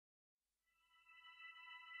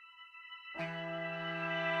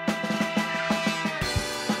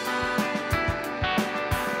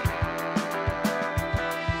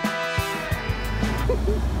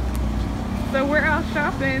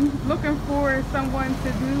shopping, looking for someone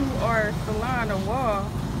to do our salon or wall,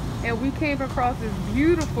 and we came across this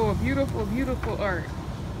beautiful, beautiful, beautiful art.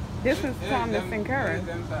 This is Thomas and Kara. And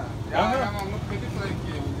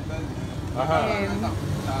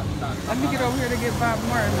let me get over here to get Bob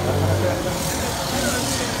Marley.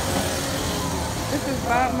 This is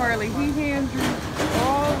Bob Marley. He hand drew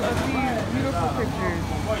all of these beautiful pictures.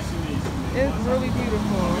 It's really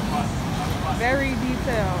beautiful. Very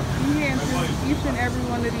detailed. He hand drew each and every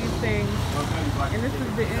one of these things. And this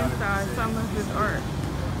is the inside, some of his art.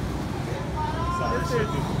 This is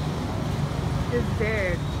his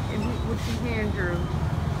dad, which he hand drew.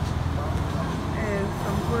 And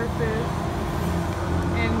some horses.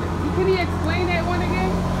 And can he explain that one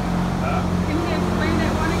again? Can he explain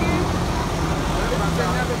that one again?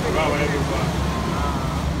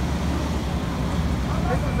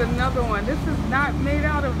 This is another one. This is not made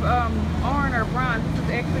out of iron or bronze. This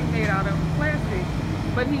is actually made out of plastic.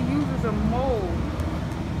 But he uses a mold.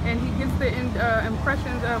 And he gets the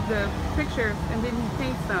impressions of the pictures and then he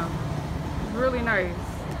paints them. It's really nice.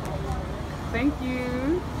 Thank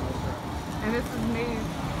you. And this is made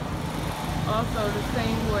also the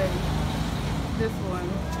same way. This one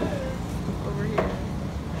over here.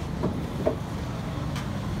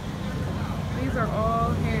 These are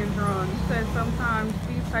all hand drawn. He said sometimes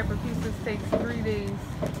these type of pieces takes 3 days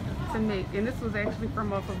to make. And this was actually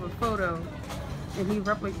from off of a photo. And he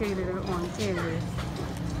replicated it on canvas.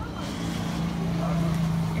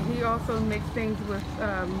 And he also makes things with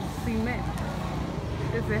cement.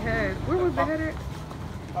 It's a head. Where was the head at?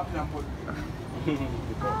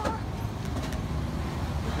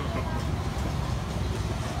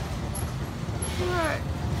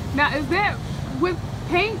 Now, is that with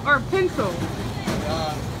paint or pencil?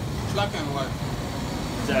 Black and white.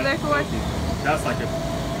 Black and white? That's like a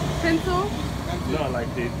pencil? No, like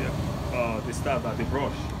the stuff, like the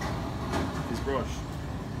brush. This brush.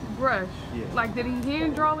 Brush? Yeah. Like, did he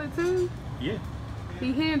hand draw it too? Yeah.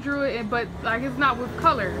 He hand drew it, but like it's not with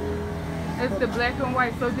color. It's the black and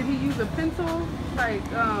white. So did he use a pencil? Like,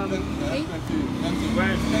 ink?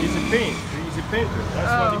 Well, it's a paint. He's a painter.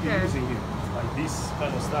 That's what he's using here. Like this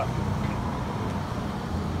kind of stuff.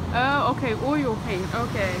 Oh, okay. Oil paint.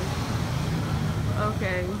 Okay.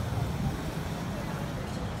 Okay.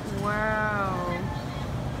 Wow.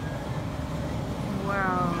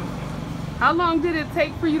 Wow. How long did it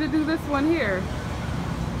take for you to do this one here?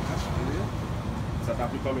 Ça t'a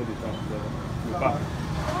pris combien de temps? Le pas.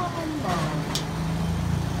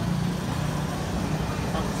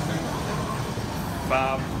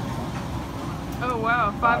 Oh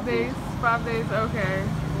wow, 5 days. 5 days. Okay.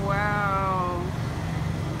 Wow.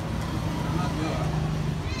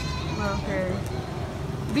 Okay.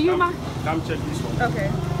 Do you mind? Come check this one. Okay.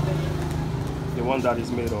 The one that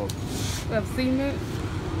is made of cement.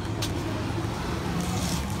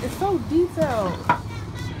 It's so detailed.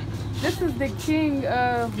 This is the king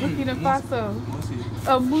of Burkina Faso.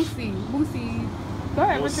 Oh, Musi. Musi. Go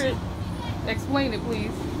ahead, Richard. Explain it, please.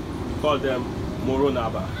 We call them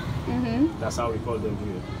Moronaba. That's how we call them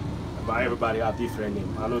here. But everybody have different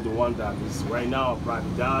name. I know the one that is right now, probably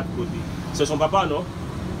that could be. C'est son papa, non?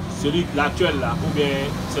 Celui l'actuel là, ou bien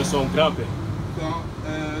c'est son grand-père?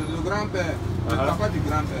 Le grand-père. Le papa du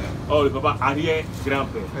grand-père. Oh, le papa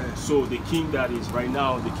arrière-grand-père. So the king that is right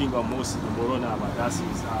now, the king of Mosi, the Moronaba, that's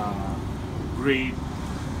his great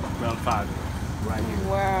grandfather right here.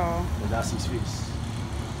 Wow. And that's his face.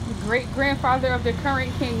 The great grandfather of the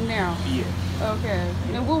current king now. Yeah. Okay.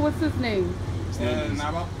 And what was his name? His name is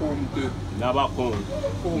Naba Kom. Naba Kom.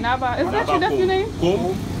 Naba. Is that your nephew name?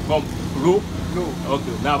 Kom. Kom. Ro. No.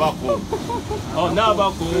 Okay. Naba Kom. Oh,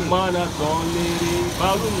 Naba Kom. Mana Kom.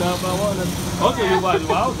 Balu Naba Wana. Okay, you are.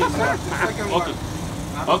 Okay. Okay.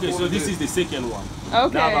 Okay. So this is the second one.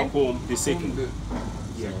 Okay. Naba Kom, the second.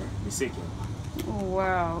 Yeah. The second. Oh,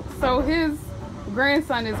 wow. So his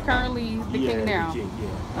grandson is currently the king now. The king,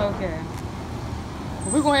 yeah. Okay.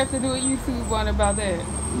 We're gonna have to do a YouTube one about that.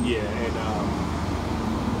 Yeah, and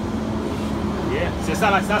yeah, c'est ça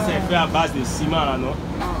là, ça c'est fait à base de ciment là, non?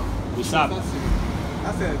 De sable.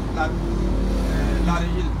 Ça c'est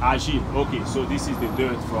l'argile. Argile. Okay, so this is the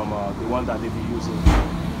dirt from the one that they be using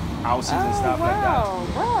houses and stuff like that.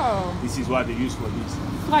 Wow. This is what they use for this.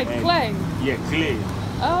 Like and, clay. Yeah, clay.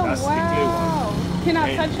 Oh, that's wow. the clay one. Can I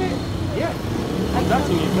and, touch it? Yeah, I'm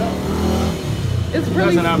touching it now. It's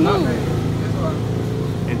really smooth.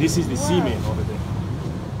 And this is the cement over there.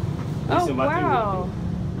 Oh, wow.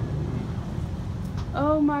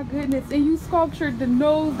 Oh my goodness. And you sculptured the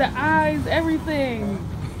nose, the eyes, everything.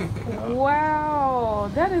 Wow.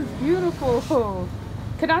 That is beautiful.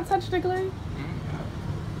 Can I touch the clay?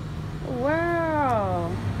 Wow. Wow.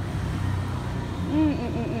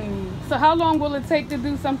 So how long will it take to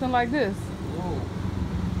do something like this? Oh.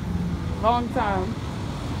 Long time.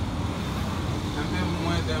 Un peu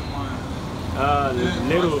moins d'un mois.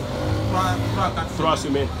 Little 3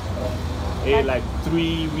 semaines. Eh, like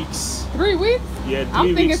 3 weeks. 3 weeks? Yeah, 3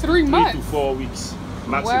 I'm thinking weeks. 3 months. 3 to 4 weeks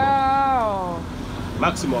maximum. Wow.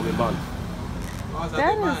 Maximum a month. Oh, ça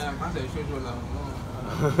That dépend, is- hein, quand c'est chaud, chaud là.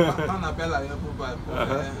 Quand on appelle ailleurs pour faire.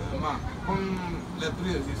 Comme les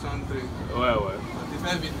prix aussi sont très. Ouais, ouais. Tu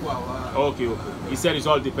fais vite pour avoir. Okay, okay. He said it's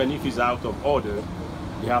all depending if it's out of order.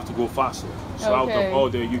 You have to go faster. So out Okay. of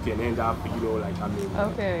order, you can end up, you know, like I mean.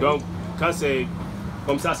 Okay. Donc, quand c'est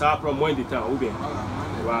comme ça va prendre moins de temps, ou bien. Voilà.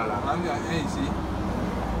 Voilà. Quand il y a un ici,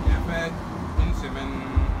 j'ai fait une semaine.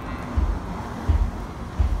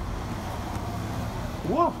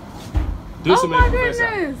 Wow. 2 Oh semaines my pour faire ça.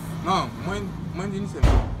 goodness. Non, moins d'une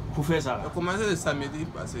semaine. Pour faire ça. J'ai commencé le samedi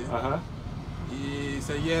passé. Et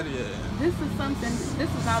c'est hier. This is something. This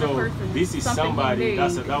is not a So person. this is something somebody. he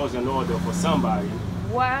made. That was an order for somebody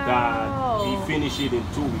that Wow. he finished it in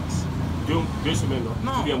 2 weeks. 2 semaines,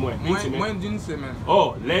 non? Non, Ou bien moins. Une semaine. moins d'une semaine.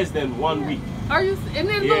 Oh, less than 1 week. Are you? And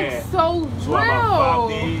it Yeah. looks so So about 5 real.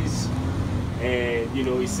 days, and you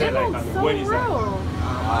know, he said It like, looks I mean, so what is that? real.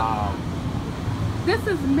 This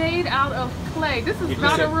is made out of clay. This is It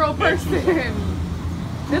not is a a real natural. person.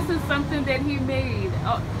 This is something that he made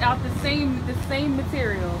out the same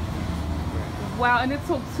material. Wow, and it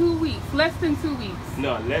took 2 weeks, less than 2 weeks,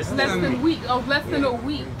 No, less less than than week, oh, less than a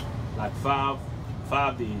week. like 5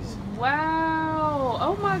 days. Wow!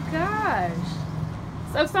 Oh my gosh!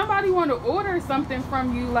 So if somebody want to order something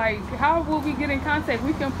from you, like, how will we get in contact?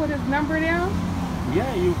 We can put his number down. Yeah,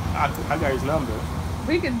 I got his number.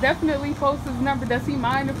 We can definitely post his number. Does he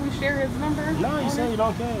mind if we share his number? No, on you it? say you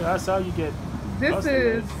don't care. That's how you get. This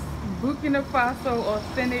customers. is Burkina Faso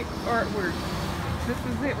authentic artwork. This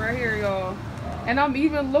is it right here, y'all. And I'm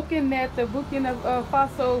even looking at the Burkina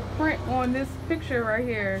Faso print on this picture right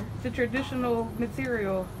here. The traditional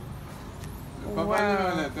material. Papa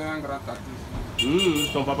Wow. était un grand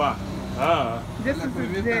artiste. Ton papa. Ah. This is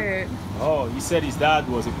his dad. Oh, he said his dad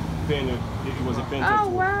was a painter. He was a painter Oh,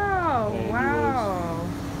 too. wow. And he Wow.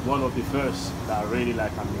 One of the first that really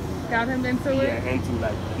like, I mean, Got him into it? yeah, into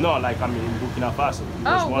like, no, like, I mean, in Burkina Faso. He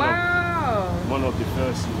was Oh, wow. one of the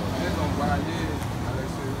first, you know. Ils ont voyagé à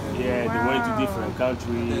l'extérieur. Yeah, they went to Wow. different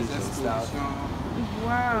countries Des and stuff. expositions.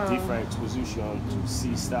 Wow. Different exposition to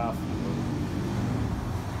see stuff, you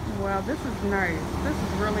know. Wow, this is nice. This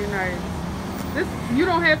is really nice. This, you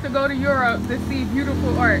don't have to go to Europe to see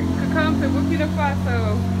beautiful art. You can come to Burkina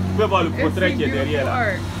Faso Tu peux voir le and portrait see qui est derrière beautiful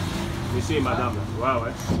là. art. Monsieur et madame là. Ouais,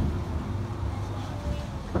 ouais.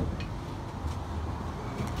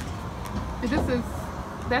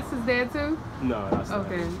 That's his dad too? No, that's not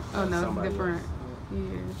Okay. him. Oh no, it's Somebody different. else.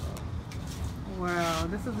 Yeah. Wow,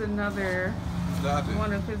 this is another That is-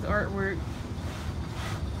 one of his artwork.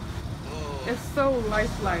 It's so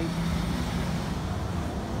lifelike.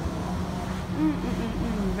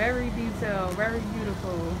 Very detailed, very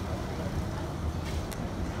beautiful.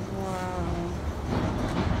 Wow.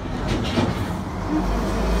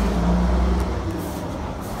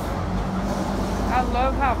 I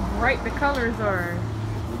love how bright the colors are.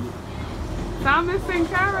 Thomas and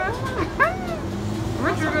Cara.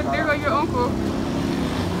 Richard, there go your uncle.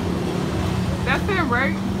 That's him,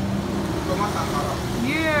 right? Comment ça va?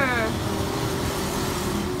 Yeah.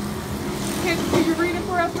 Can you read it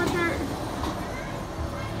for us, Richard?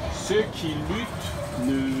 Ceux qui luttent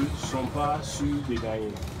ne sont pas sûrs de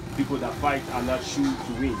gagner. People that fight are not sure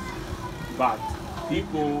to win. But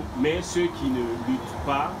mais ceux qui ne luttent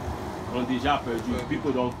pas ont déjà perdu.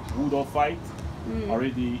 People who don't fight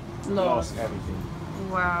already lost everything.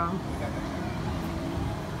 Wow.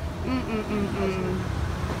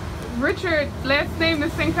 Richard, last name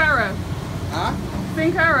is Sankara. Hein?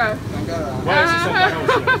 Sankara. Sankara. Ouais, c'est Sankara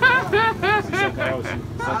aussi. C'est Sankara aussi.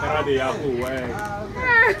 Sankara de Yahoo, ouais.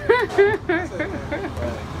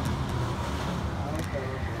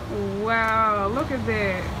 Wow, look at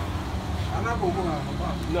that. On a beaucoup, hein, on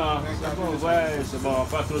pense. Non, c'est bon, ouais, c'est bon.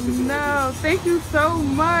 Pas trop de No, thank you so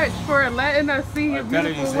much for letting us see your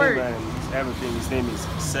Telling his beautiful name work. and everything. His name is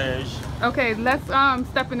Serge. Okay, let's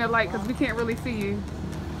step in the light because we can't really see you.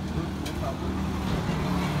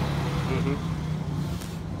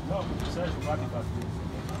 Non, Serge, faut pas qu'il fasse tout.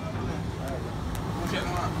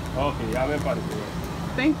 Prochainement. Ok, il n'y a même pas de problème.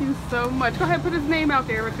 Thank you so much. Go ahead, put his name out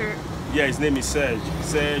there, Richard. Yeah, his name is Serge.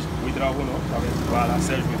 Serge Ouedraogo, no? Voilà,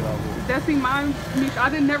 Serge Ouedraogo. Does he mind me? I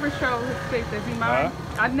didn't never show his face. Does he mind?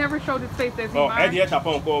 I never showed his face. Does he mind? Eddie, t'as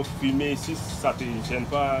pas encore filmé. Si ça te gêne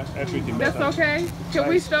pas, un peu te mettre. That's okay. Can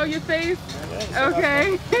we show your face? Yeah,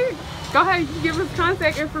 okay. Go ahead. Give us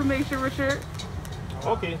contact information, Richard.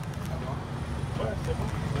 Okay.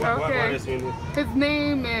 Okay. His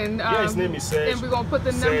name and yeah, his name is Serge. And we're gonna put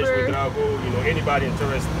the Serge number. Ouedraogo, you know, anybody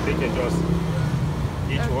interested, they can just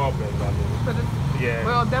hit you up and yeah.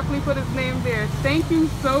 Well, definitely put his name there. Thank you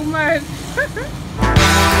so much.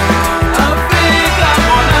 Africa,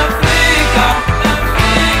 mon Africa.